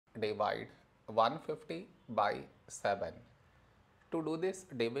divide 150 by 7. To do this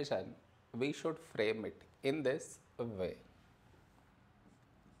division, we should frame it in this way.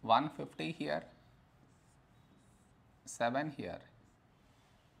 150 here, 7 here.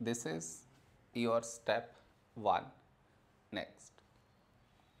 This is your step 1. Next,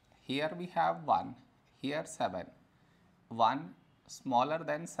 here we have 1, here 7. 1 smaller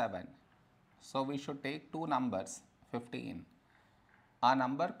than 7. So we should take two numbers, 15. A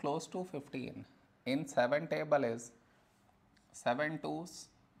number close to 15 in 7 table is 7 2's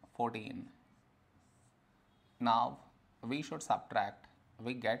 14. Now we should subtract,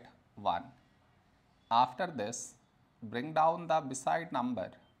 we get 1. After this, bring down the beside number,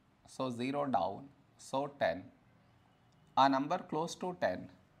 so 0 down, so 10. A number close to 10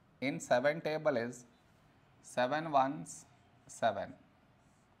 in 7 table is 7 1's 7.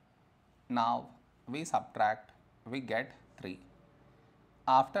 Now we subtract, we get 3.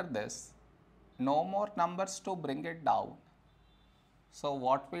 After this, no more numbers to bring it down. So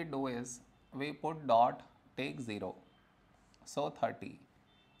what we do is, we put dot, take 0. So 30.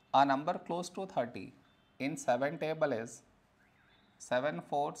 A number close to 30 in 7 table is 7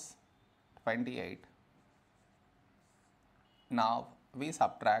 4's 28. Now we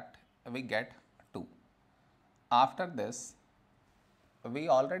subtract, we get 2. After this, we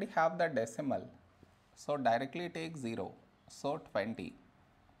already have the decimal, so directly take 0, so 20.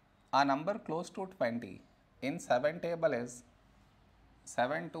 A number close to 20 in 7 table is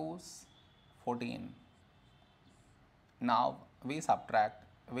 7 2's 14. Now we subtract,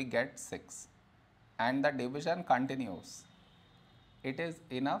 we get 6, and the division continues. It is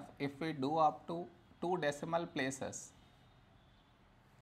enough if we do up to 2 decimal places